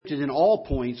tempted in all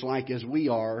points like as we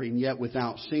are, and yet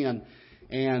without sin.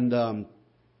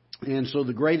 And so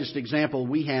the greatest example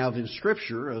we have in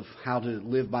Scripture of how to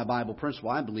live by Bible principle,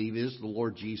 I believe, is the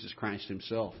Lord Jesus Christ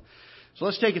Himself. So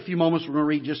let's take a few moments. We're going to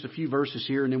read just a few verses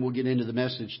here, and then we'll get into the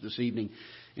message this evening.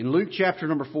 In Luke chapter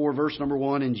number 4, verse number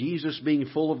 1, "And Jesus, being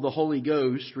full of the Holy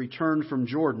Ghost, returned from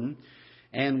Jordan,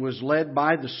 and was led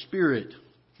by the Spirit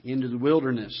into the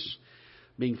wilderness,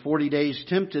 being 40 days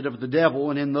tempted of the devil.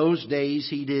 And in those days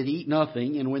he did eat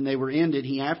nothing. And when they were ended,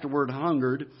 he afterward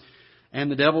hungered. And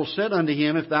the devil said unto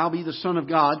him, If thou be the Son of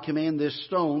God, command this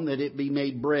stone that it be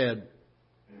made bread.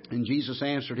 And Jesus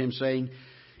answered him, saying,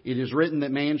 It is written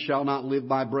that man shall not live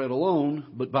by bread alone,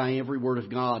 but by every word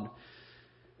of God.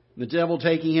 The devil,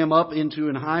 taking him up into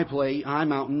an high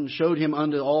mountain, showed him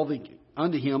unto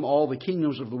him all the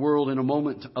kingdoms of the world in a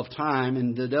moment of time.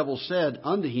 And the devil said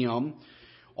unto him,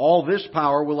 All this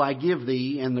power will I give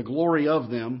thee, and the glory of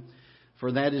them,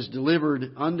 for that is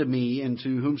delivered unto me, and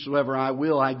to whomsoever I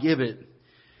will I give it.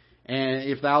 And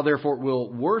if thou therefore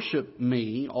wilt worship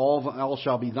me, all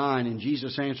shall be thine. And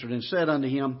Jesus answered and said unto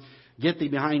him, Get thee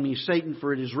behind me, Satan,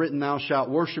 for it is written, Thou shalt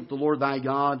worship the Lord thy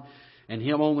God, and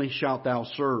Him only shalt thou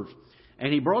serve.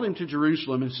 And he brought him to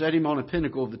Jerusalem, and set him on a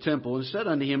pinnacle of the temple, and said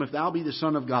unto him, If thou be the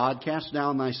Son of God, cast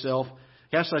thyself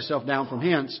down from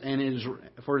hence,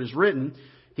 for it is written,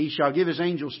 He shall give His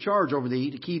angels charge over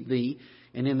thee, to keep thee,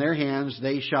 and in their hands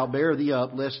they shall bear thee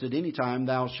up, lest at any time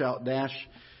thou shalt dash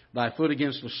thy foot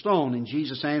against a stone. And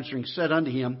Jesus answering said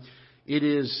unto him, It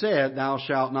is said, Thou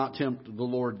shalt not tempt the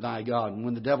Lord thy God. And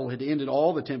when the devil had ended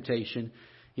all the temptation,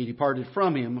 he departed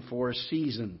from him for a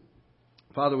season.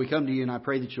 Father, we come to you, and I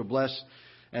pray that you'll bless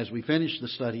as we finish the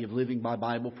study of living by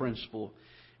Bible principle.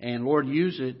 And Lord,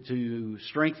 use it to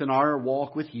strengthen our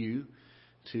walk with you,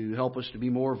 to help us to be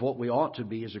more of what we ought to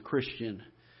be as a Christian.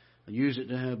 Use it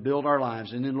to build our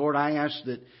lives. And then, Lord, I ask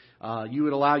that you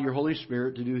would allow your Holy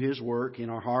Spirit to do His work in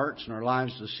our hearts and our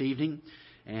lives this evening,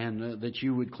 and that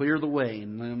you would clear the way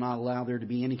and not allow there to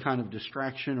be any kind of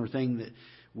distraction or thing that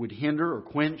would hinder or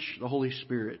quench the Holy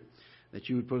Spirit. That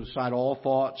you would put aside all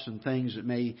thoughts and things that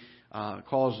may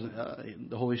cause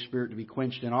the Holy Spirit to be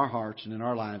quenched in our hearts and in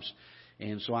our lives.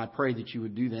 And so I pray that you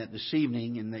would do that this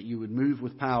evening, and that you would move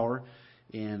with power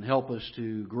and help us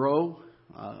to grow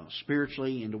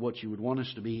spiritually into what you would want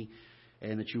us to be,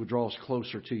 and that you would draw us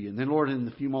closer to you. And then, Lord, in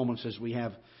the few moments as we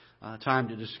have time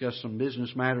to discuss some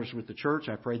business matters with the church,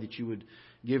 I pray that you would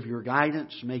give your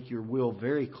guidance, make your will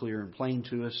very clear and plain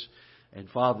to us. And,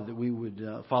 Father, that we would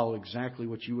follow exactly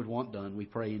what you would want done. We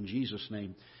pray in Jesus'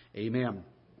 name. Amen.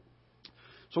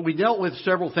 So we dealt with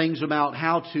several things about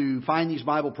how to find these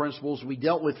Bible principles. We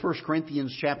dealt with 1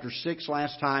 Corinthians chapter 6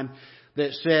 last time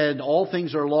that said, All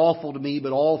things are lawful to me,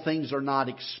 but all things are not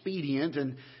expedient.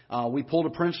 And we pulled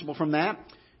a principle from that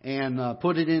and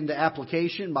put it into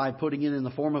application by putting it in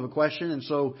the form of a question. And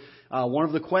so one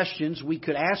of the questions we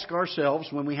could ask ourselves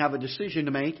when we have a decision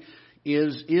to make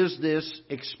is this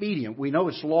expedient? We know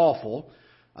it's lawful.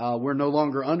 We're no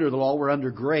longer under the law. We're under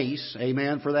grace.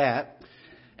 Amen for that.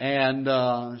 And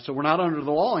so we're not under the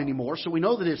law anymore. So we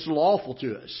know that it's lawful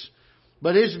to us.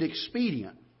 But is it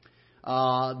expedient?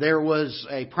 There was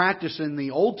a practice in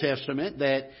the Old Testament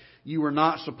that you were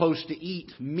not supposed to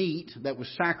eat meat that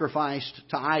was sacrificed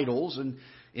to idols. And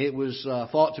it was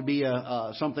thought to be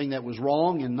something that was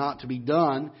wrong and not to be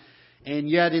done. And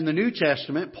yet in the New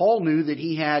Testament, Paul knew that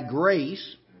he had grace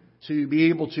to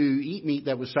be able to eat meat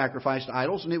that was sacrificed to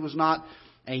idols, and it was not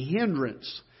a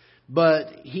hindrance. But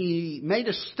he made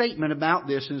a statement about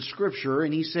this in Scripture,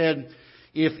 and he said,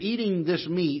 if eating this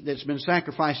meat that's been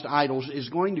sacrificed to idols is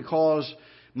going to cause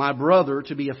my brother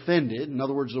to be offended, in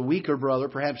other words, a weaker brother,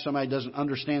 perhaps somebody doesn't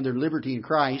understand their liberty in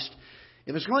Christ,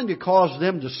 if it's going to cause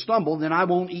them to stumble, then I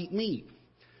won't eat meat.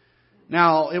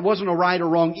 Now, it wasn't a right or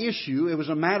wrong issue. It was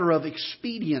a matter of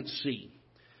expediency.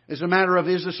 It's a matter of,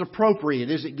 is this appropriate?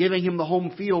 Is it giving him the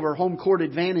home field or home court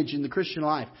advantage in the Christian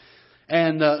life?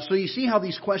 And so you see how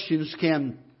these questions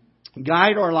can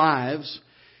guide our lives.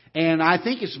 And I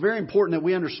think it's very important that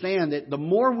we understand that the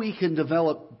more we can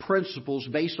develop principles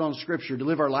based on Scripture to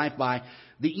live our life by,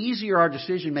 the easier our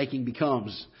decision making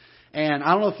becomes. And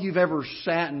I don't know if you've ever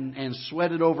sat and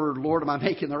sweated over, Lord, am I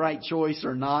making the right choice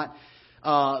or not?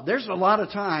 There's a lot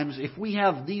of times, if we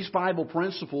have these Bible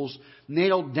principles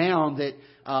nailed down, that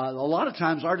a lot of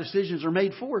times our decisions are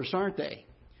made for us, aren't they?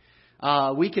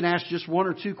 We can ask just one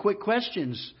or two quick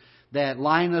questions that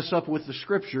line us up with the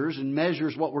Scriptures and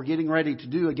measures what we're getting ready to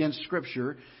do against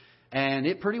Scripture. And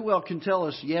it pretty well can tell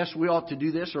us, yes, we ought to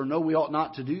do this, or no, we ought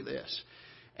not to do this.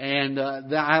 And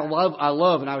I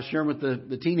love, and I was sharing with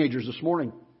the teenagers this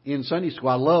morning in Sunday school,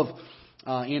 I love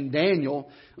In Daniel,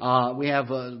 we have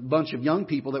a bunch of young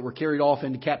people that were carried off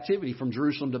into captivity from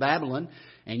Jerusalem to Babylon.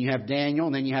 And you have Daniel,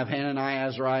 and then you have Hananiah,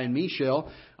 Azariah, and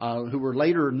Mishael, who were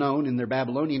later known in their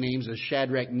Babylonian names as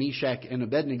Shadrach, Meshach, and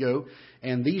Abednego.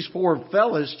 And these four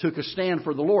fellas took a stand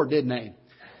for the Lord, didn't they?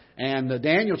 And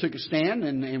Daniel took a stand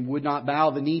and would not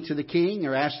bow the knee to the king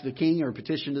or ask the king or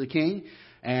petition to the king.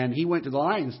 And he went to the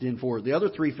lion's den for it. The other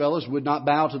three fellows would not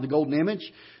bow to the golden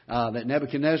image that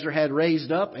Nebuchadnezzar had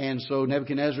raised up. And so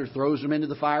Nebuchadnezzar throws them into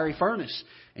the fiery furnace.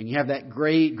 And you have that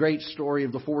great, great story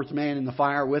of the fourth man in the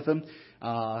fire with them.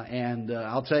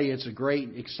 I'll tell you, it's a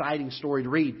great, exciting story to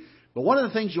read. But one of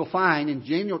the things you'll find in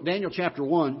Daniel chapter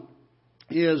 1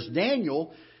 is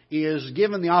Daniel is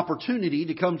given the opportunity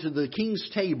to come to the king's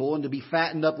table and to be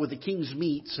fattened up with the king's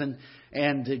meats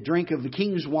and to drink of the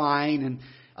king's wine.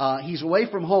 And he's away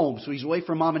from home. So he's away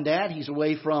from mom and dad. He's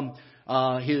away from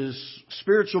his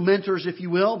spiritual mentors, if you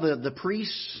will, the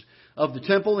priests of the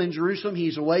temple in Jerusalem.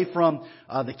 He's away from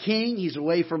the king. He's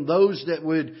away from those that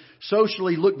would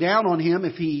socially look down on him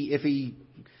if he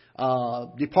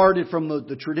departed from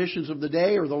the traditions of the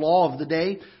day or the law of the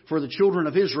day for the children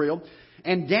of Israel.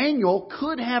 And Daniel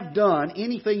could have done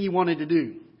anything he wanted to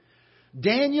do.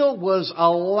 Daniel was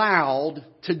allowed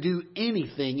to do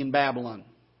anything in Babylon,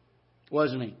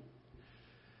 wasn't he?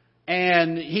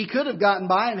 And he could have gotten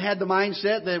by and had the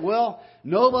mindset that, well,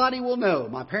 nobody will know.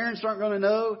 My parents aren't going to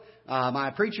know.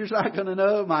 My preacher's not going to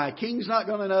know. My king's not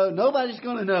going to know. Nobody's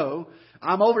going to know.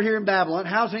 I'm over here in Babylon.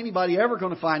 How's anybody ever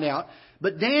going to find out?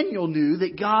 But Daniel knew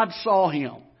that God saw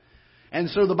him. And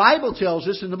so the Bible tells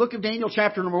us in the book of Daniel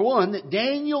chapter number 1 that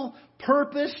Daniel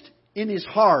purposed in his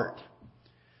heart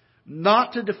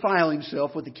not to defile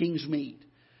himself with the king's meat.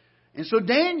 And so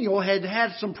Daniel had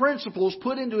had some principles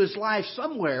put into his life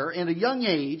somewhere in a young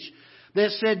age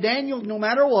that said, Daniel, no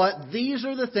matter what, these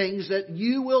are the things that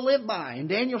you will live by. And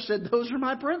Daniel said, those are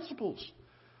my principles.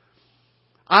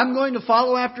 I'm going to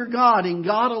follow after God and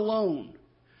God alone.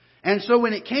 And so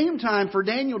when it came time for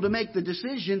Daniel to make the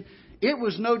decision, it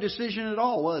was no decision at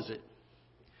all, was it?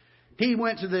 He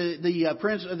went to the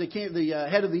prince of the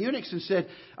head of the eunuchs and said,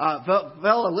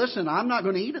 "Fella, listen, I'm not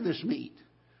going to eat of this meat."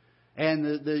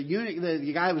 And the eunuch,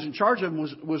 the guy who was in charge of him,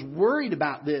 was worried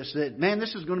about this. That, man,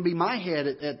 this is going to be my head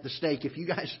at the stake if you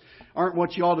guys aren't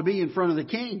what you ought to be in front of the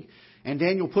king. And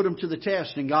Daniel put him to the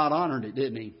test, and God honored it,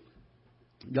 didn't he?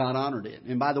 God honored it.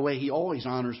 And by the way, He always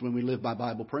honors when we live by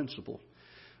Bible principle.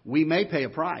 We may pay a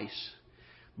price,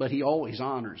 but He always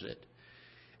honors it.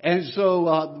 And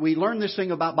so we learn this thing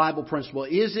about Bible principle.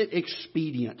 Is it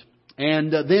expedient?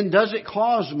 And then does it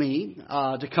cause me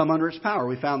to come under its power?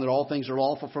 We found that all things are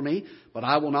lawful for me, but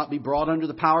I will not be brought under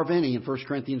the power of any in 1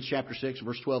 Corinthians chapter 6,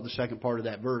 verse 12, the second part of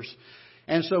that verse.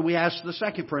 And so we ask the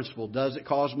second principle. Does it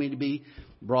cause me to be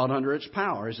brought under its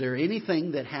power? Is there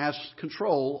anything that has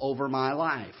control over my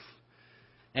life?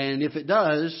 And if it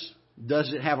does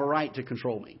it have a right to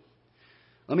control me?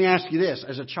 Let me ask you this.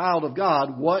 As a child of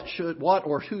God, what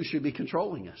or who should be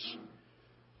controlling us?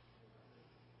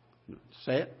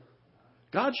 Say it.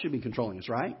 God should be controlling us,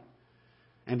 right?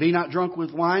 And be not drunk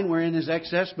with wine wherein is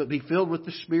excess, but be filled with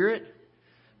the Spirit.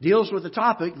 Deals with the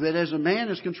topic that as a man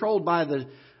is controlled by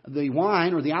the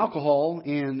wine or the alcohol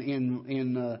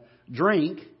in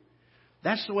drink,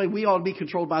 that's the way we ought to be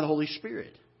controlled by the Holy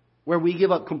Spirit. Where we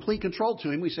give up complete control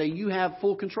to Him. We say, you have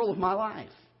full control of my life.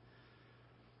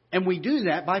 And we do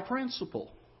that by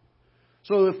principle.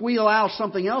 So if we allow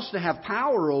something else to have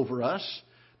power over us,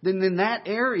 then in that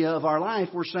area of our life,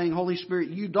 we're saying, Holy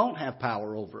Spirit, you don't have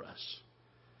power over us.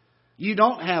 You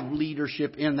don't have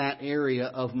leadership in that area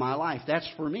of my life. That's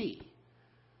for me.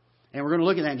 And we're going to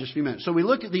look at that in just a few minutes. So we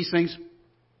looked at these things.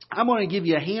 I'm going to give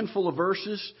you a handful of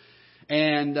verses,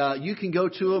 and you can go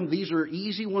to them. These are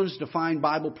easy ones to find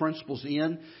Bible principles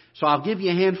in. So I'll give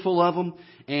you a handful of them,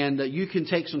 and you can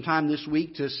take some time this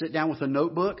week to sit down with a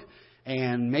notebook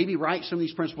and maybe write some of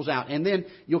these principles out. And then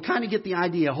you'll kind of get the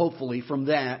idea, hopefully, from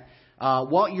that,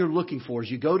 what you're looking for.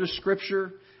 As you go to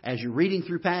Scripture, as you're reading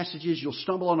through passages, you'll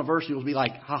stumble on a verse and you'll be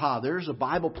like, there's a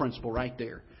Bible principle right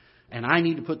there. And I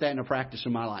need to put that into practice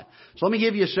in my life. So let me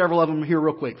give you several of them here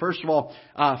real quick. First of all,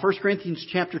 1 Corinthians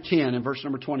chapter 10 and verse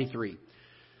number 23.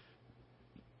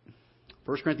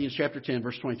 1 Corinthians chapter 10,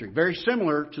 verse 23. Very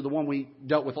similar to the one we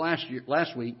dealt with last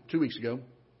week, 2 weeks ago.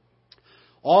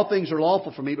 All things are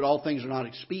lawful for me, but all things are not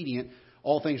expedient.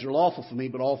 All things are lawful for me,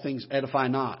 but all things edify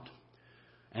not.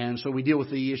 And so we deal with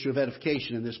the issue of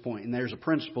edification in this point, and there's a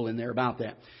principle in there about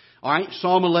that. All right,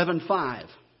 Psalm 11:5.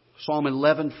 Psalm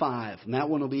 11:5. And that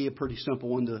one will be a pretty simple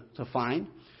one to find.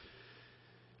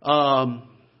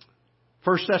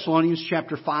 1 Thessalonians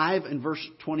chapter 5 and verse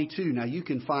 22. Now you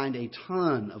can find a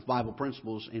ton of Bible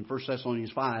principles in 1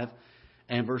 Thessalonians 5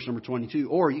 and verse number 22.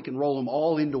 Or you can roll them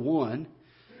all into one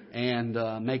and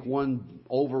make one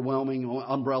overwhelming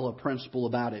umbrella principle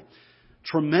about it.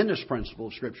 Tremendous principle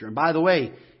of Scripture. And by the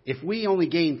way, if we only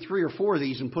gain 3 or 4 of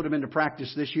these and put them into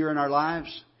practice this year in our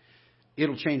lives,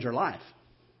 it'll change our life.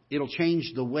 It'll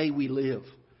change the way we live.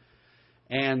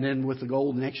 And then with the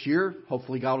goal next year,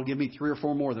 hopefully God will give me 3 or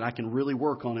 4 more that I can really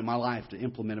work on in my life to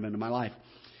implement them into my life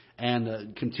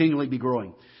and continually be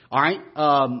growing. All right,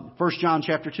 1 John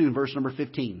chapter 2 and verse number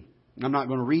 15. I'm not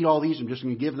going to read all these. I'm just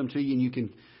going to give them to you and you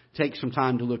can take some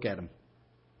time to look at them.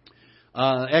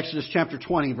 Exodus chapter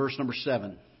 20, verse number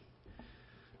 7.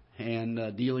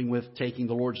 And dealing with taking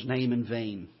the Lord's name in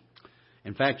vain.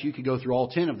 In fact, you could go through all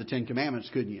 10 of the 10 commandments,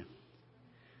 couldn't you?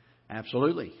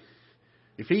 Absolutely.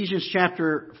 Ephesians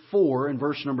chapter 4 and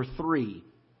verse number 3.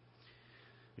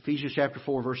 Ephesians chapter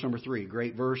 4, verse number 3.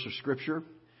 Great verse of Scripture.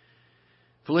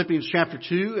 Philippians chapter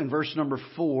 2 and verse number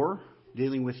 4,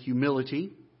 dealing with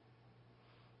humility.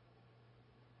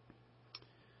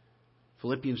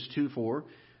 Philippians 2:4.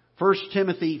 1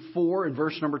 Timothy 4 and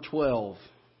verse number 12.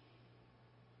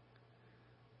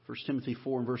 1 Timothy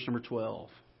 4 and verse number 12.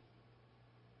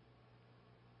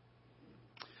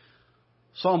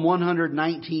 Psalm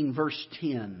 119 verse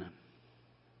 10.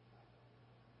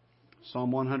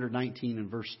 Psalm 119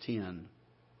 and verse 10.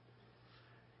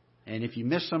 And if you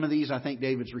miss some of these, I think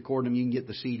David's recording them. You can get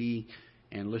the CD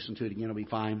and listen to it again. It'll be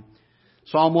fine.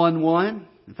 Psalm 1:1.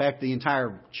 In fact, the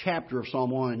entire chapter of Psalm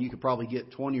 1, you could probably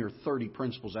get 20 or 30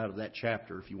 principles out of that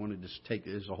chapter if you wanted to take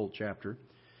it as a whole chapter.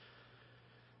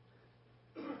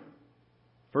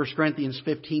 1 Corinthians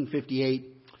 15:58.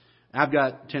 I've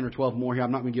got 10 or 12 more here.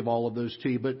 I'm not going to give all of those to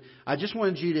you, but I just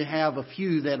wanted you to have a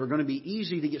few that are going to be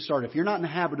easy to get started. If you're not in the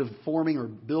habit of forming or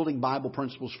building Bible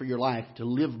principles for your life to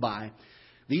live by,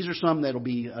 these are some that will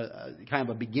be kind of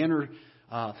a beginner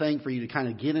thing for you to kind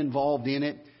of get involved in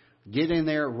it. Get in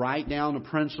there, write down a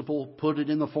principle, put it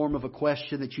in the form of a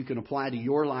question that you can apply to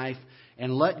your life,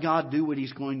 and let God do what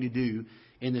He's going to do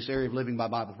in this area of living by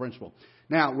Bible principle.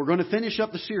 Now, we're going to finish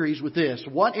up the series with this.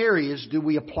 What areas do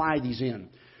we apply these in?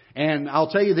 And I'll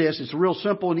tell you this, it's real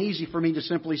simple and easy for me to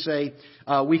simply say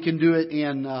we can do it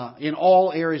in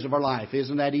all areas of our life.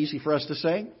 Isn't that easy for us to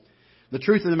say? The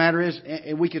truth of the matter is,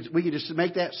 and we could just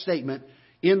make that statement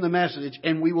in the message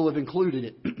and we will have included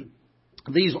it.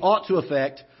 These ought to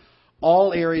affect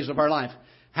all areas of our life.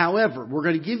 However, we're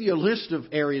going to give you a list of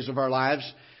areas of our lives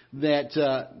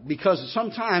that, because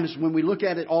sometimes when we look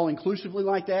at it all inclusively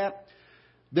like that,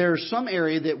 there's some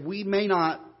area that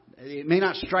it may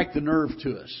not strike the nerve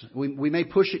to us. We may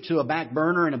push it to a back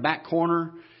burner in a back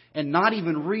corner and not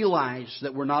even realize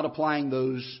that we're not applying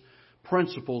those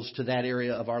principles to that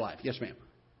area of our life. Yes, ma'am.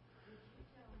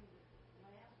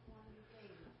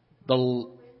 The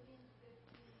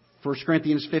 1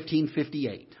 Corinthians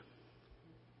 15:58.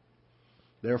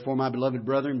 Therefore, my beloved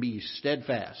brethren, be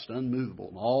steadfast, unmovable,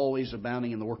 and always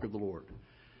abounding in the work of the Lord.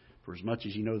 For as much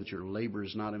as you know that your labor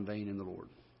is not in vain in the Lord.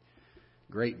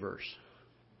 Great verse.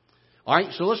 All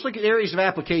right, so let's look at areas of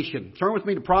application. Turn with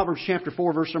me to Proverbs chapter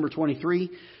 4, verse number 23,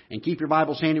 and keep your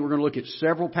Bibles handy. We're going to look at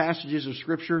several passages of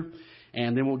Scripture,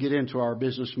 and then we'll get into our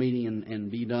business meeting and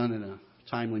be done in a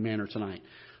timely manner tonight.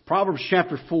 Proverbs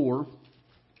chapter 4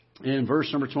 and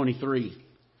verse number 23.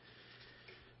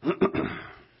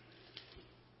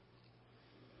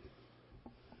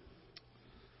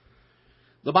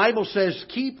 The Bible says,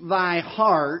 "Keep thy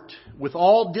heart with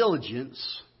all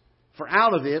diligence, for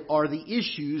out of it are the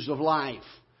issues of life."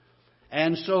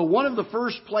 And so one of the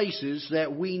first places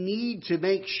that we need to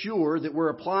make sure that we're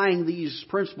applying these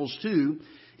principles to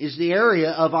is the area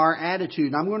of our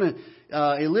attitude. I'm going to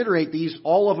alliterate these.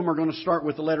 All of them are going to start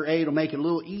with the letter A. It'll make it a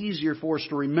little easier for us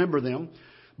to remember them.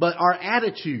 But our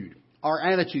attitude,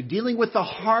 dealing with the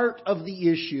heart of the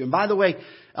issue. And by the way,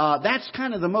 that's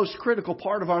kind of the most critical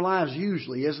part of our lives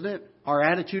usually, isn't it? Our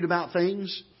attitude about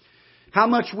things. How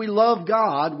much we love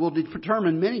God will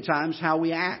determine many times how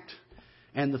we act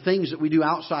and the things that we do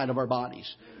outside of our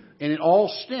bodies. And it all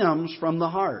stems from the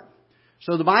heart.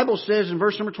 So the Bible says in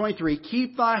verse number 23,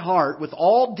 "Keep thy heart with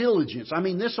all diligence." I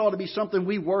mean, this ought to be something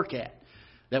we work at,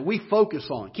 that we focus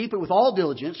on. Keep it with all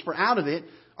diligence, for out of it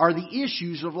are the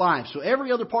issues of life. So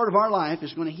every other part of our life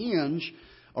is going to hinge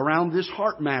around this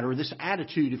heart matter, this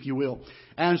attitude, if you will.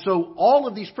 And so all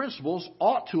of these principles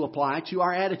ought to apply to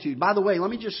our attitude. By the way,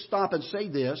 let me just stop and say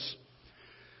this.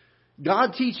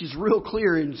 God teaches real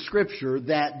clear in Scripture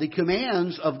that the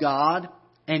commands of God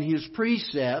and His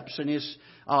precepts and His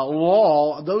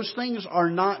law, those things are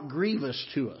not grievous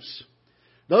to us.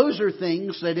 Those are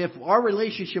things that if our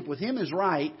relationship with Him is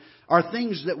right, are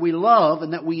things that we love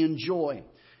and that we enjoy.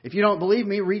 If you don't believe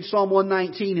me, read Psalm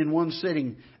 119 in one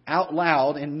sitting out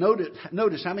loud and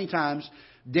notice how many times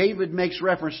David makes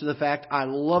reference to the fact, I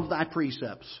love Thy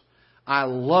precepts. I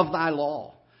love Thy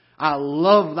law. I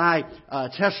love Thy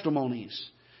testimonies.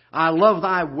 I love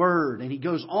Thy word. And he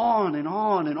goes on and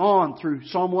on and on through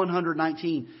Psalm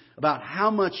 119 about how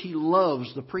much he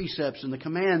loves the precepts and the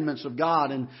commandments of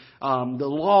God and the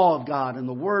law of God and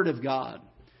the word of God.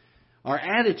 Our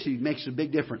attitude makes a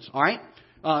big difference. All right?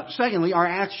 Secondly, our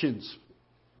actions.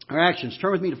 Our actions.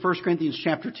 Turn with me to 1 Corinthians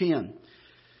chapter 10.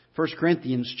 1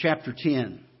 Corinthians chapter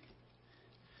 10.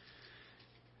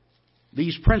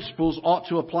 These principles ought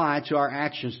to apply to our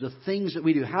actions, the things that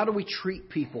we do. How do we treat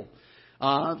people?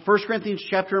 1 Corinthians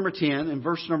chapter number 10 and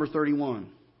verse number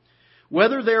 31.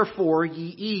 Whether therefore ye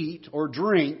eat or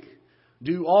drink,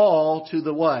 do all to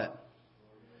the what?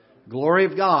 Glory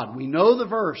of God. We know the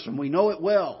verse and we know it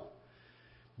well.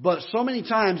 But so many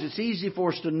times it's easy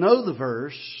for us to know the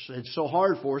verse. It's so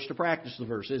hard for us to practice the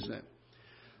verse, isn't it?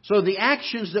 So the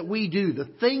actions that we do, the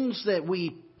things that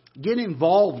we get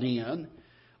involved in,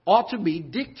 ought to be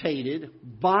dictated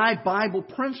by Bible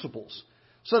principles.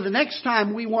 So the next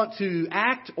time we want to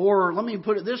act, or let me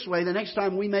put it this way, the next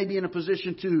time we may be in a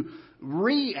position to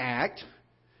react,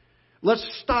 let's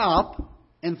stop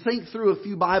and think through a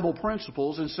few Bible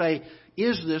principles and say,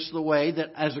 is this the way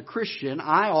that as a Christian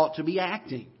I ought to be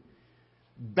acting?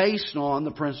 Based on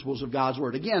the principles of God's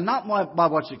Word. Again, not by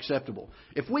what's acceptable.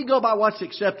 If we go by what's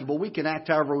acceptable, we can act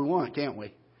however we want, can't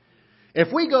we?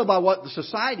 If we go by what the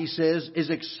society says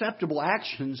is acceptable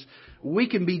actions, we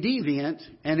can be deviant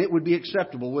and it would be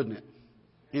acceptable, wouldn't it?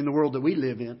 In the world that we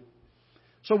live in.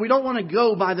 So we don't want to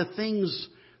go by the things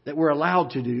that we're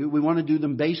allowed to do. We want to do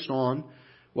them based on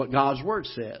what God's Word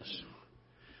says.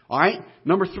 All right?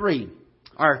 Number 3,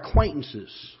 our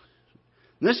acquaintances.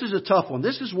 This is a tough one.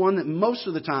 This is one that most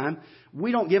of the time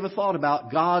we don't give a thought about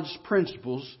God's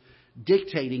principles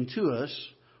dictating to us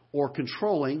or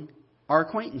controlling our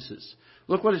acquaintances.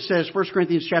 Look what it says, 1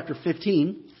 Corinthians chapter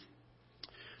 15.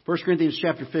 1 Corinthians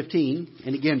chapter 15.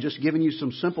 And again, just giving you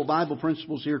some simple Bible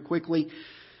principles here quickly.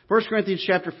 1 Corinthians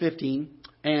chapter 15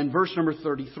 and verse number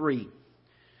 33.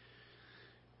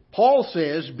 Paul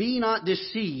says, be not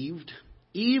deceived,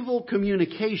 evil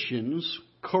communications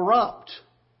corrupt.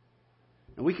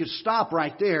 And we could stop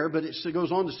right there, but it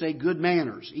goes on to say good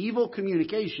manners. Evil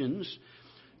communications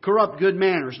corrupt good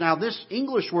manners. Now, this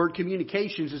English word,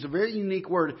 communications, is a very unique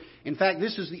word. In fact,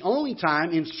 this is the only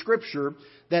time in Scripture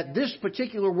that this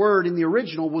particular word in the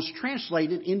original was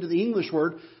translated into the English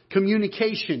word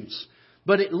communications.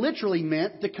 But it literally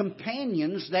meant the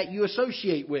companions that you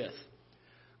associate with.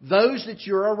 Those that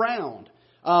you're around.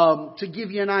 To give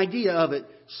you an idea of it,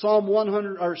 Psalm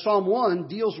 1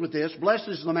 deals with this. Blessed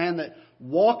is the man that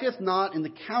walketh not in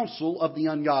the counsel of the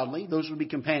ungodly. Those would be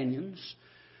companions.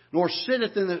 Nor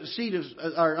sitteth in the seat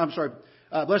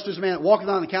of... blessed is the man that walketh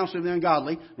not in the counsel of the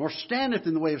ungodly. Nor standeth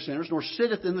in the way of sinners. Nor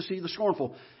sitteth in the seat of the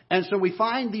scornful. And so we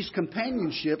find these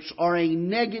companionships are a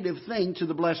negative thing to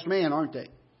the blessed man, aren't they?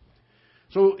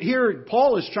 So here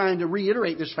Paul is trying to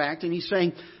reiterate this fact. And he's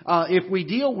saying, if we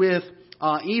deal with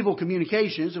evil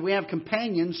communications, if we have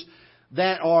companions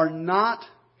that are not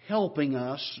helping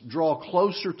us draw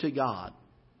closer to God.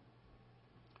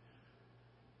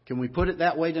 Can we put it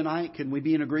that way tonight? Can we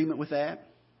be in agreement with that?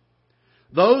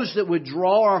 Those that would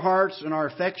draw our hearts and our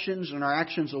affections and our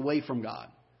actions away from God.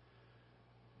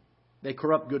 They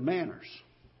corrupt good manners.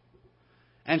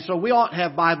 And so we ought to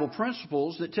have Bible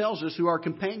principles that tells us who our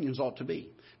companions ought to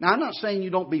be. Now, I'm not saying you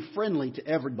don't be friendly to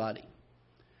everybody.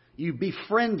 You be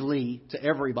friendly to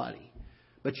everybody.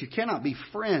 But you cannot be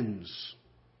friends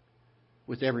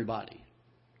with everybody.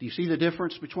 Do you see the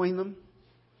difference between them?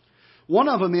 One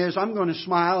of them is I'm going to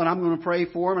smile and I'm going to pray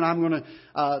for him and I'm going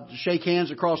to shake hands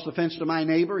across the fence to my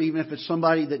neighbor, even if it's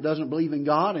somebody that doesn't believe in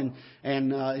God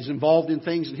and is involved in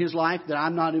things in his life that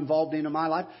I'm not involved in my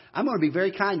life. I'm going to be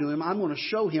very kind to him. I'm going to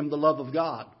show him the love of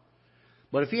God.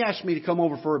 But if he asks me to come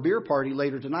over for a beer party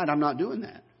later tonight, I'm not doing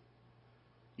that.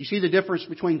 You see the difference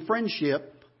between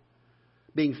friendship,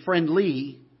 being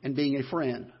friendly, and being a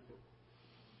friend.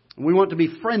 And we want to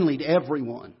be friendly to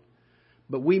everyone.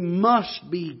 But we must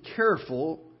be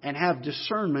careful and have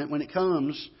discernment when it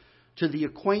comes to the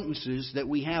acquaintances that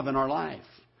we have in our life.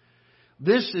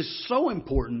 This is so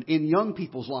important in young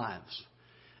people's lives.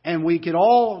 And we could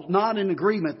all nod in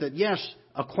agreement that yes,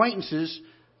 acquaintances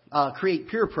create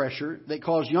peer pressure that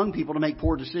cause young people to make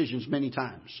poor decisions many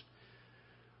times.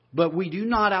 But we do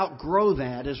not outgrow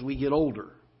that as we get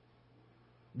older.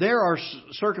 There are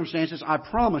circumstances, I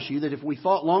promise you, that if we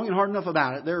thought long and hard enough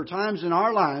about it, there are times in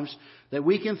our lives that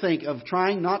we can think of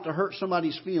trying not to hurt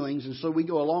somebody's feelings, and so we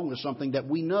go along with something that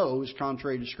we know is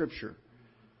contrary to Scripture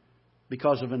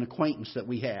because of an acquaintance that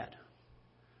we had.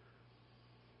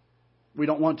 We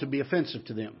don't want to be offensive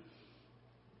to them.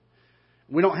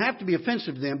 We don't have to be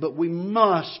offensive to them, but we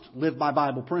must live by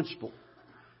Bible principle.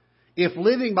 If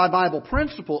living by Bible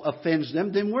principle offends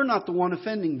them, then we're not the one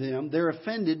offending them. They're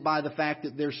offended by the fact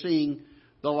that they're seeing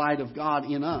the light of God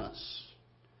in us.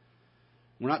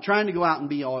 We're not trying to go out and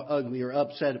be all ugly or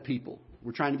upset at people.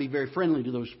 We're trying to be very friendly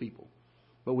to those people.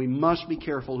 But we must be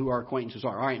careful who our acquaintances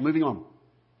are. All right, moving on.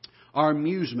 Our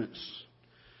amusements.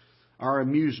 Our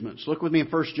amusements. Look with me in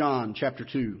 1 John chapter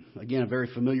 2. Again, a very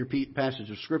familiar passage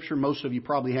of Scripture. Most of you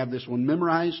probably have this one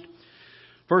memorized.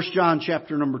 1 John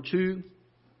chapter number 2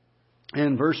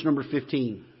 and verse number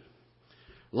 15.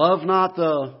 Love not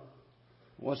the,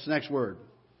 what's the next word?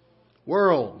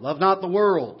 World. Love not the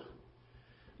world.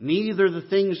 Neither the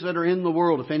things that are in the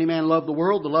world. If any man love the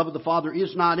world, the love of the Father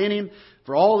is not in him.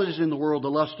 For all that is in the world, the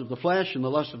lust of the flesh and the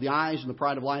lust of the eyes and the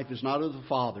pride of life is not of the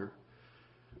Father,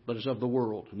 but is of the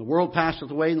world. And the world passeth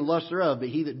away and the lust thereof, but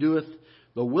he that doeth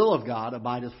the will of God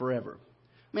abideth forever.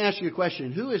 Let me ask you a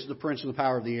question. Who is the prince of the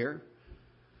power of the air?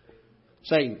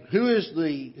 Satan. Who is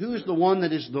the one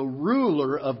that is the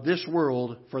ruler of this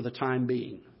world for the time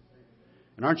being?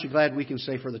 And aren't you glad we can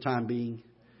say for the time being?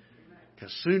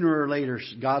 Because sooner or later,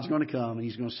 God's going to come and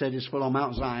He's going to set His foot on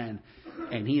Mount Zion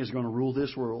and He is going to rule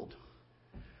this world.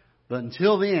 But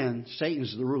until then,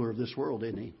 Satan's the ruler of this world,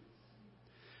 isn't he?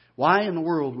 Why in the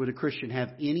world would a Christian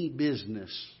have any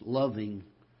business loving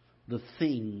the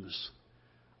things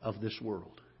of this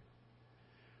world?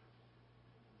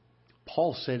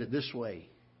 Paul said it this way,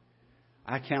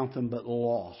 I count them but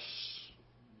loss,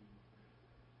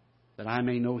 that I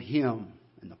may know Him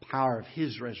and the power of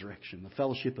His resurrection, the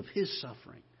fellowship of His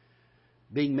suffering,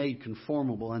 being made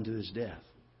conformable unto His death.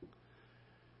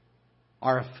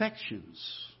 Our affections,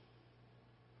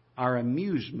 our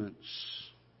amusements.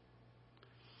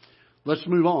 Let's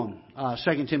move on.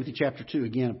 2 Timothy chapter 2,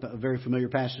 again, a very familiar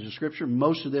passage of Scripture.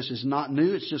 Most of this is not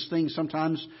new. It's just things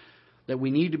sometimes that we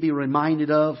need to be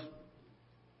reminded of.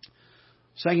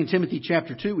 2 Timothy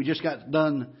chapter 2, we just got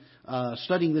done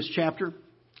studying this chapter.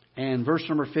 And verse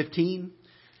number 15.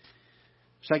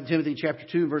 2 Timothy chapter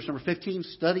 2, verse number 15.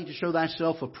 Study to show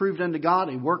thyself approved unto God,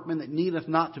 a workman that needeth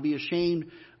not to be ashamed,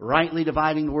 rightly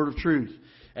dividing the word of truth.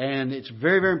 And it's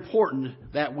very, very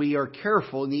important that we are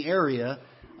careful in the area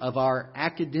of our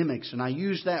academics. And I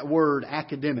use that word,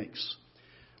 academics.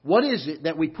 What is it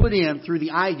that we put in through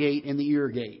the eye gate and the ear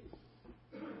gate?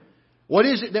 What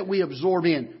is it that we absorb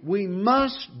in? We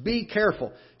must be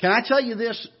careful. Can I tell you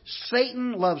this?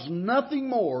 Satan loves nothing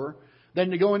more than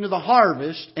to go into the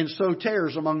harvest and sow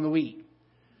tares among the wheat.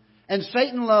 And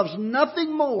Satan loves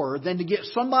nothing more than to get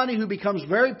somebody who becomes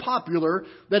very popular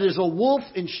that is a wolf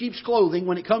in sheep's clothing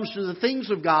when it comes to the things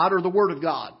of God or the Word of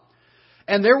God.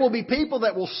 And there will be people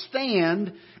that will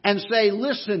stand and say,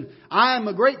 listen, I am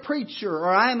a great preacher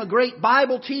or I am a great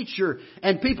Bible teacher.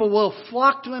 And people will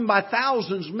flock to him by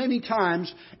thousands many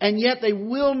times, and yet they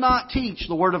will not teach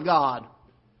the Word of God.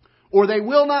 Or they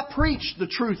will not preach the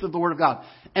truth of the Word of God.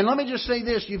 And let me just say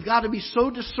this, you've got to be so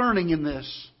discerning in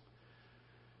this.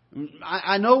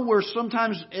 I know we're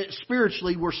sometimes,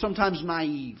 spiritually, we're sometimes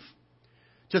naive.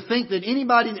 To think that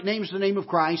anybody that names the name of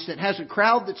Christ, that has a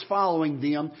crowd that's following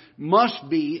them, must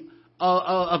be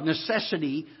of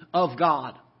necessity of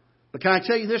God. But can I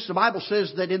tell you this? The Bible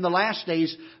says that in the last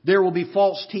days there will be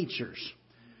false teachers.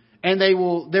 And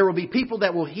there will be people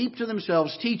that will heap to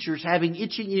themselves teachers having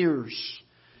itching ears.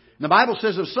 And the Bible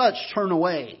says of such, turn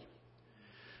away.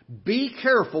 Be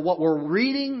careful what we're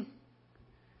reading,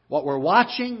 what we're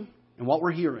watching, and what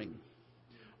we're hearing.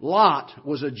 Lot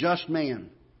was a just man.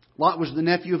 Lot was the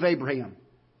nephew of Abraham.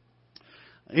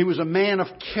 He was a man of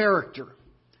character.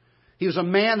 He was a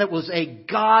man that was a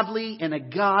godly and a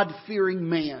God-fearing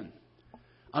man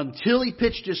until he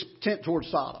pitched his tent toward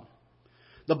Sodom.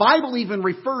 The Bible even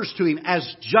refers to him as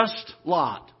just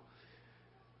Lot.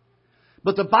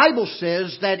 But the Bible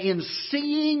says that in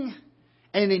seeing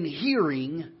and in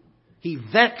hearing, he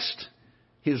vexed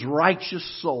his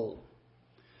righteous soul.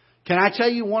 Can I tell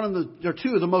you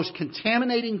two of the most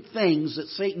contaminating things that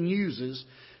Satan uses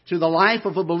to the life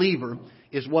of a believer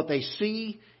is what they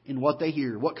see and what they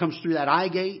hear. What comes through that eye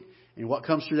gate and what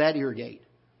comes through that ear gate.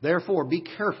 Therefore, be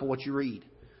careful what you read.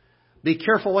 Be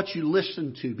careful what you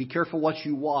listen to. Be careful what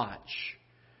you watch.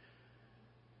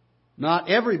 Not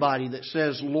everybody that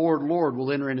says, Lord, Lord,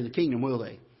 will enter into the kingdom, will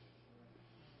they?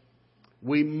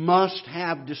 We must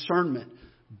have discernment.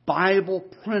 Bible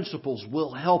principles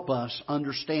will help us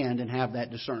understand and have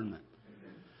that discernment.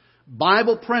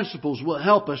 Bible principles will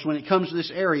help us when it comes to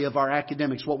this area of our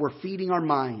academics, what we're feeding our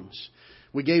minds.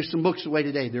 We gave some books away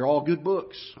today. They're all good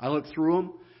books. I looked through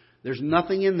them. There's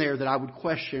nothing in there that I would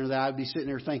question or that I'd be sitting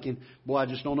there thinking, boy, I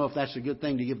just don't know if that's a good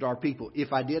thing to give to our people.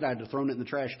 If I did, I'd have thrown it in the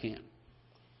trash can.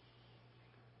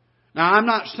 Now, I'm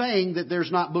not saying that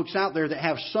there's not books out there that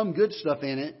have some good stuff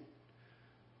in it.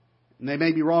 And they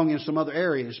may be wrong in some other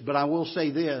areas. But I will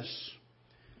say this,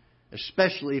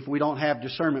 especially if we don't have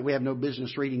discernment, we have no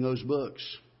business reading those books.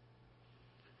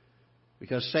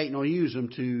 Because Satan will use them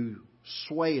to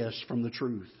sway us from the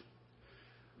truth.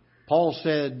 Paul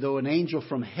said, though an angel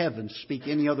from heaven speak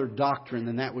any other doctrine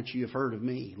than that which you have heard of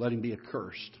me, let him be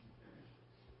accursed.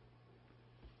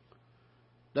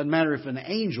 Doesn't matter if an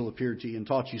angel appeared to you and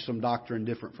taught you some doctrine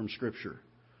different from Scripture.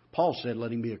 Paul said,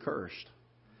 let him be accursed.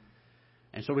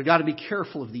 And so we've got to be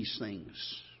careful of these things.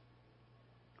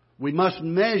 We must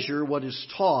measure what is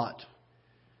taught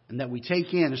and that we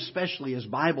take in, especially as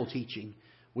Bible teaching.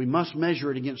 We must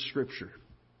measure it against Scripture.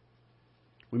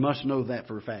 We must know that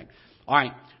for a fact. All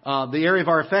right, the area of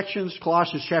our affections,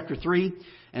 Colossians chapter 3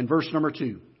 and verse number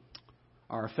 2.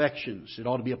 Our affections. It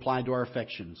ought to be applied to our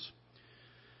affections.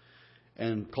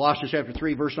 And Colossians chapter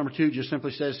 3, verse number 2 just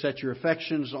simply says, set your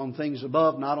affections on things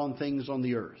above, not on things on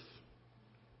the earth.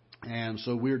 And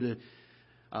so we're to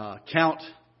count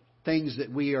things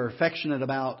that we are affectionate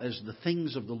about as the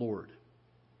things of the Lord.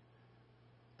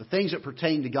 The things that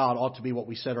pertain to God ought to be what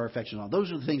we set our affections on.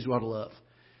 Those are the things we ought to love.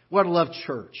 We ought to love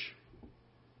church.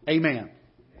 Amen.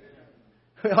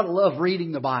 We ought to love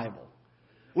reading the Bible.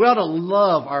 We ought to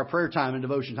love our prayer time and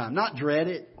devotion time. Not dread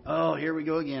it. Oh, here we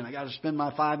go again. I got to spend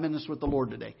my 5 minutes with the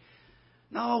Lord today.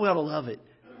 No, we ought to love it.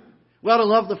 We ought to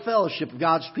love the fellowship of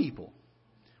God's people.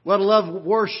 We ought to love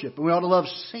worship. And we ought to love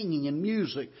singing and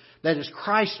music that is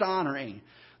Christ honoring.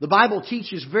 The Bible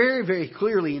teaches very, very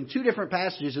clearly in two different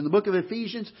passages in the book of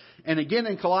Ephesians and again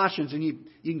in Colossians. And you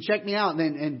can check me out.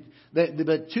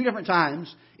 But two different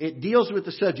times it deals with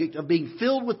the subject of being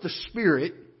filled with the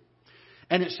Spirit.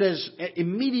 And it says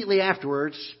immediately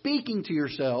afterwards, speaking to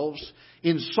yourselves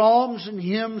in psalms and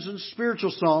hymns and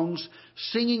spiritual songs,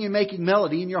 singing and making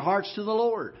melody in your hearts to the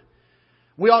Lord.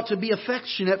 We ought to be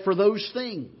affectionate for those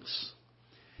things.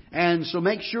 And so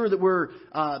make sure that we're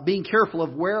being careful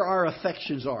of where our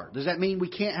affections are. Does that mean we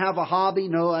can't have a hobby?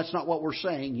 No, that's not what we're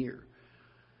saying here.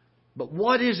 But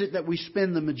what is it that we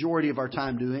spend the majority of our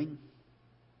time doing?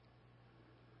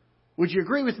 Would you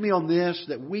agree with me on this,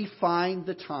 that we find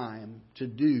the time to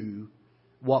do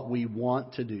what we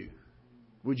want to do?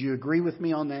 Would you agree with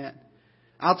me on that?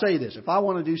 I'll tell you this. If I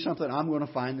want to do something, I'm going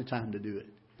to find the time to do it.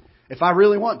 If I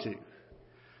really want to.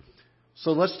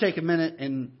 So let's take a minute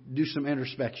and do some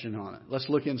introspection on it. Let's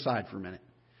look inside for a minute.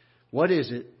 What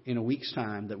is it in a week's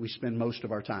time that we spend most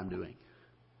of our time doing?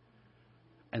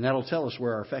 And that'll tell us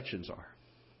where our affections are.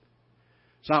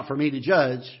 It's not for me to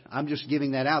judge. I'm just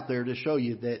giving that out there to show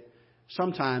you that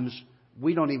sometimes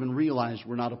we don't even realize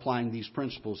we're not applying these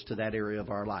principles to that area of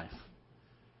our life.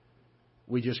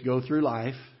 We just go through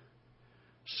life,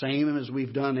 same as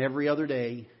we've done every other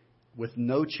day, with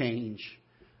no change,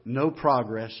 no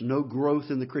progress, no growth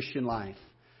in the Christian life,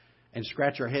 and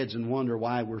scratch our heads and wonder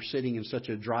why we're sitting in such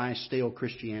a dry, stale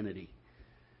Christianity.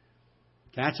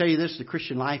 Can I tell you this? The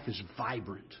Christian life is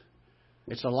vibrant.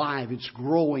 It's alive. It's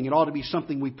growing. It ought to be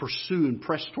something we pursue and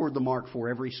press toward the mark for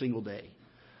every single day.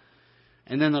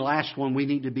 And then the last one, we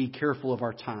need to be careful of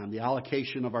our time, the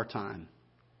allocation of our time.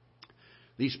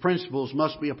 These principles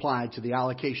must be applied to the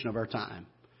allocation of our time.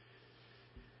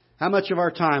 How much of our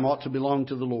time ought to belong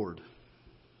to the Lord?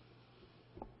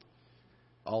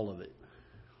 All of it.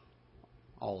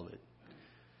 All of it.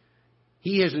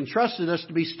 He has entrusted us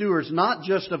to be stewards not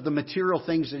just of the material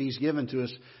things that He's given to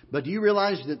us, but do you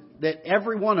realize that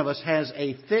every one of us has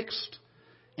a fixed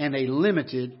and a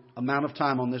limited amount of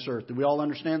time on this earth? Do we all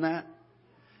understand that?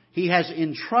 He has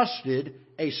entrusted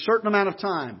a certain amount of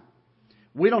time.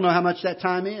 We don't know how much that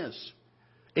time is.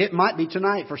 It might be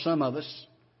tonight for some of us.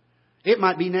 It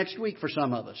might be next week for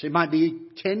some of us. It might be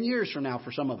 10 years from now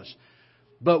for some of us.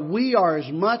 But we are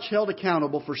as much held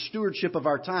accountable for stewardship of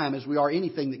our time as we are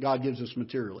anything that God gives us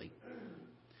materially.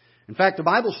 In fact, the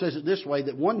Bible says it this way,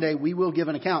 that one day we will give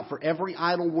an account for every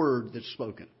idle word that's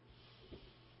spoken.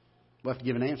 We'll have to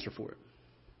give an answer for it.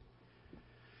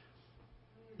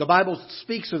 The Bible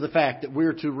speaks of the fact that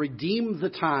we're to redeem the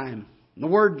time. The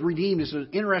word redeem is an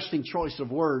interesting choice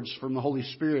of words from the Holy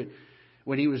Spirit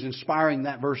when He was inspiring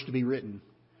that verse to be written.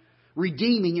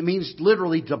 Redeeming, it means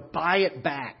literally to buy it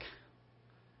back.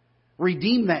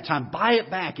 Redeem that time. Buy it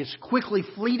back. It's quickly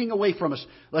fleeting away from us.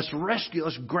 Let's rescue.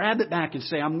 Let's grab it back and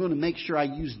say, I'm going to make sure I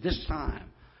use this time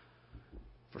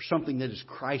for something that is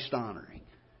Christ-honoring.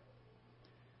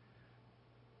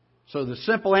 So the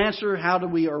simple answer,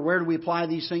 where do we apply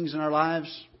these things in our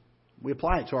lives? We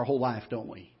apply it to our whole life, don't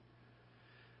we?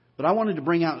 But I wanted to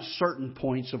bring out certain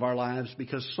points of our lives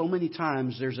because so many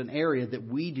times there's an area that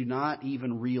we do not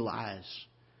even realize.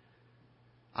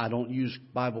 I don't use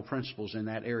Bible principles in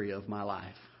that area of my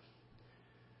life.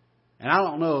 And I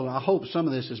don't know, I hope some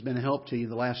of this has been a help to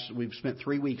you. We've spent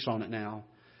 3 weeks on it now.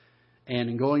 And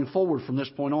in going forward from this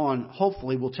point on,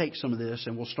 hopefully we'll take some of this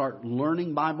and we'll start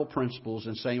learning Bible principles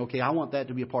and saying, okay, I want that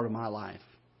to be a part of my life.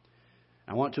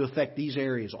 I want to affect these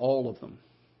areas, all of them.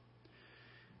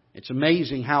 It's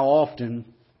amazing how often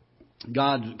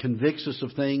God convicts us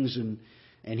of things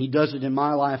and He does it in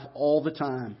my life all the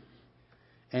time.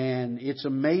 And it's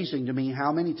amazing to me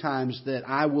how many times that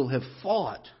I will have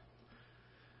thought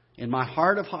in my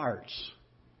heart of hearts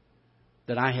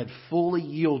that I had fully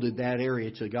yielded that area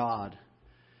to God.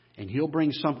 And He'll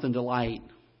bring something to light.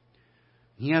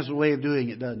 He has a way of doing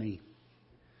it, doesn't He?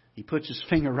 He puts His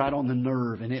finger right on the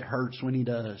nerve and it hurts when He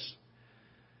does.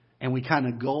 And we kind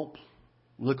of gulp,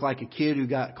 look like a kid who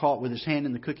got caught with his hand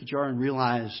in the cookie jar and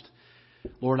realized,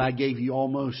 Lord, I gave You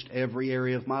almost every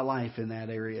area of my life in that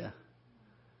area.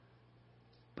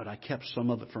 But I kept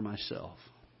some of it for myself.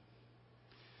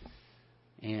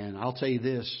 And I'll tell you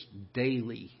this,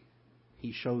 daily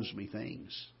He shows me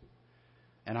things.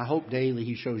 And I hope daily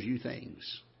He shows you things.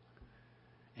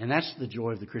 And that's the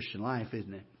joy of the Christian life,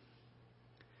 isn't it?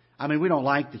 I mean, we don't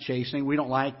like the chastening. We don't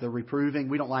like the reproving.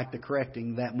 We don't like the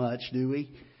correcting that much, do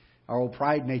we? Our old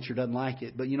pride nature doesn't like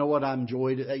it. But you know what I'm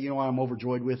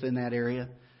overjoyed with in that area?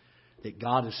 That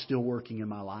God is still working in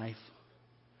my life.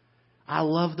 I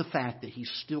love the fact that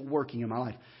He's still working in my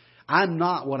life. I'm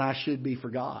not what I should be for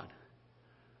God.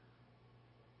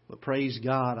 But praise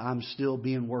God, I'm still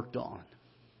being worked on.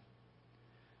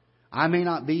 I may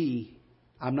not be,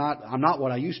 I'm not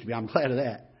what I used to be. I'm glad of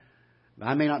that.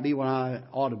 I may not be what I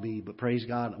ought to be, but praise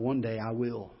God, one day I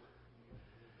will.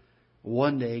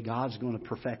 One day God's going to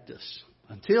perfect us.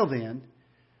 Until then,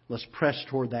 let's press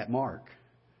toward that mark.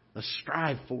 Let's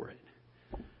strive for it.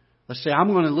 Let's say, I'm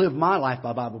going to live my life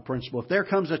by Bible principle. If there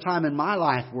comes a time in my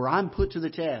life where I'm put to the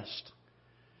test,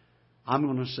 I'm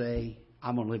going to say,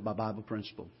 I'm going to live by Bible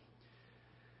principle.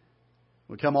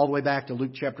 We come all the way back to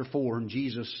Luke chapter 4, and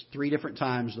Jesus, 3 different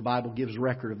times, the Bible gives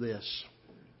record of this.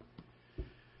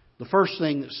 The first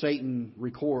thing that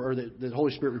that the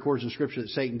Holy Spirit records in Scripture that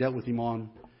Satan dealt with him on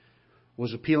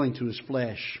was appealing to his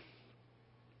flesh.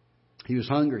 He was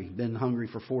hungry, been hungry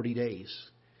for 40 days.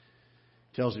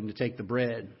 Tells him to take the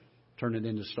bread, turn it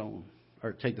into stone.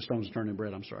 Or take the stones and turn it into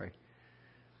bread, I'm sorry.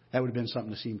 That would have been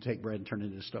something to see him take bread and turn it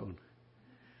into stone.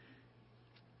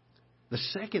 The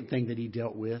second thing that he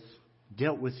dealt with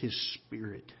his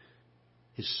spirit.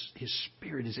 His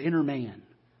spirit, his inner man.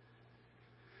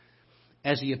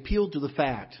 As he appealed to the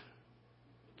fact,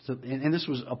 and this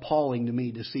was appalling to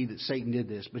me to see that Satan did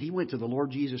this, but he went to the Lord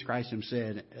Jesus Christ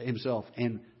himself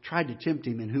and tried to tempt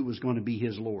Him in who was going to be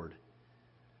his Lord.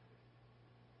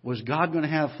 Was God going to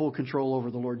have full control over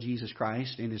the Lord Jesus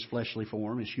Christ in His fleshly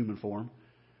form, His human form?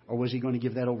 Or was He going to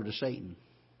give that over to Satan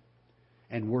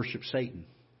and worship Satan?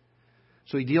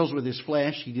 So He deals with his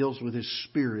flesh, He deals with his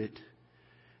spirit.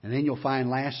 And then you'll find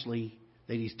lastly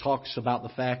that He talks about the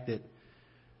fact that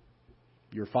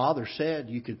your Father said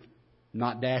you could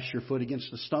not dash your foot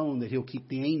against a stone, that He'll keep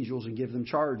the angels and give them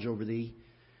charge over thee.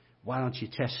 Why don't you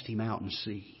test Him out and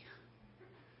see?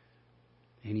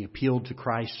 And he appealed to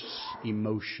Christ's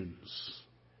emotions.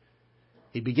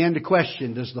 He began to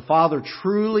question, does the Father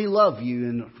truly love you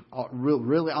and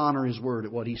really honor His word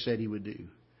at what He said He would do?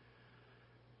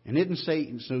 And isn't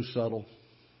Satan so subtle?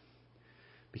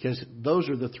 Because those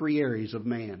are the 3 areas of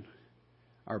man.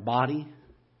 Our body,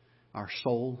 our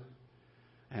soul,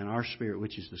 and our spirit,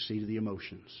 which is the seat of the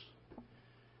emotions.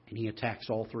 And he attacks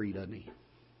all 3, doesn't he?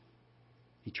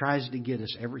 He tries to get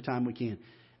us every time we can.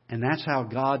 And that's how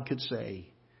God could say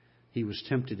He was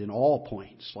tempted in all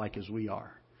points, like as we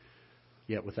are,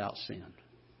 yet without sin.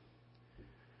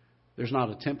 There's not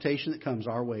a temptation that comes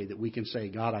our way that we can say,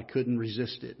 God, I couldn't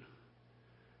resist it.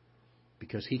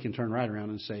 Because He can turn right around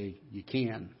and say, you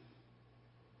can,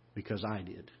 because I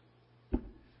did.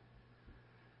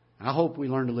 I hope we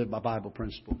learn to live by Bible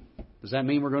principle. Does that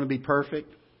mean we're going to be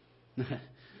perfect?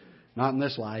 Not in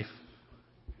this life.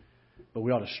 But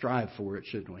we ought to strive for it,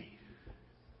 shouldn't we?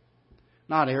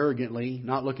 Not arrogantly,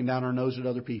 not looking down our nose at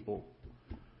other people,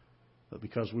 but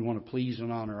because we want to please and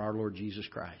honor our Lord Jesus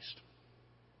Christ.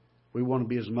 We want to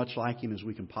be as much like Him as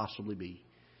we can possibly be.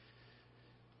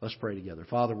 Let's pray together.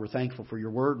 Father, we're thankful for your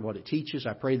word and what it teaches.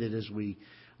 I pray that as we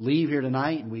leave here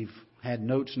tonight, and we've had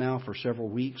notes now for several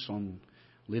weeks on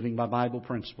living by Bible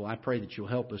principle, I pray that you'll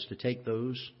help us to take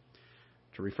those,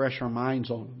 to refresh our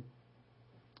minds on them.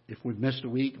 If we've missed a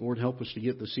week, Lord, help us to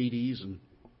get the CDs and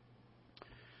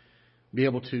be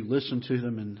able to listen to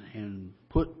them and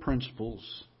put principles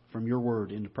from your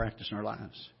word into practice in our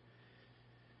lives.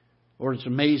 Lord, it's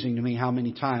amazing to me how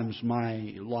many times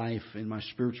my life and my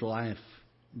spiritual life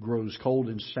grows cold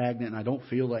and stagnant, and I don't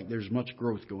feel like there's much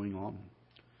growth going on.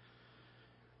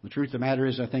 The truth of the matter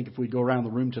is, I think if we go around the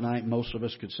room tonight, most of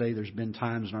us could say there's been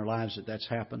times in our lives that that's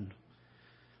happened.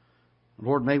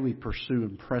 Lord, may we pursue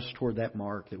and press toward that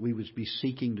mark, that we would be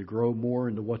seeking to grow more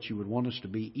into what you would want us to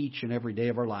be each and every day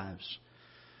of our lives.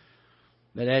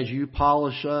 That as you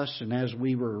polish us and as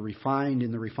we were refined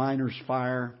in the refiner's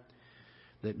fire,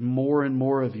 that more and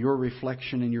more of your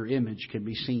reflection and your image can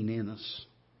be seen in us.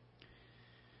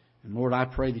 And Lord, I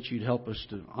pray that you'd help us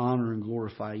to honor and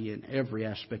glorify you in every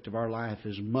aspect of our life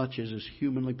as much as is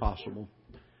humanly possible.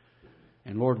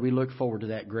 And Lord, we look forward to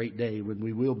that great day when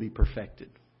we will be perfected.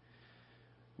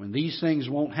 When these things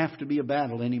won't have to be a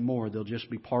battle anymore, they'll just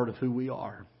be part of who we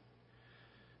are.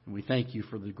 And we thank you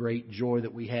for the great joy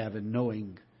that we have in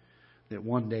knowing that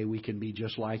one day we can be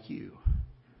just like you.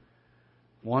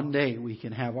 One day we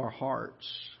can have our hearts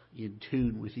in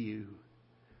tune with you,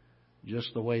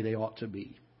 just the way they ought to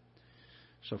be.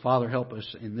 So, Father, help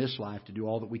us in this life to do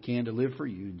all that we can to live for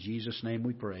you. In Jesus' name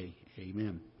we pray.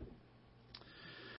 Amen.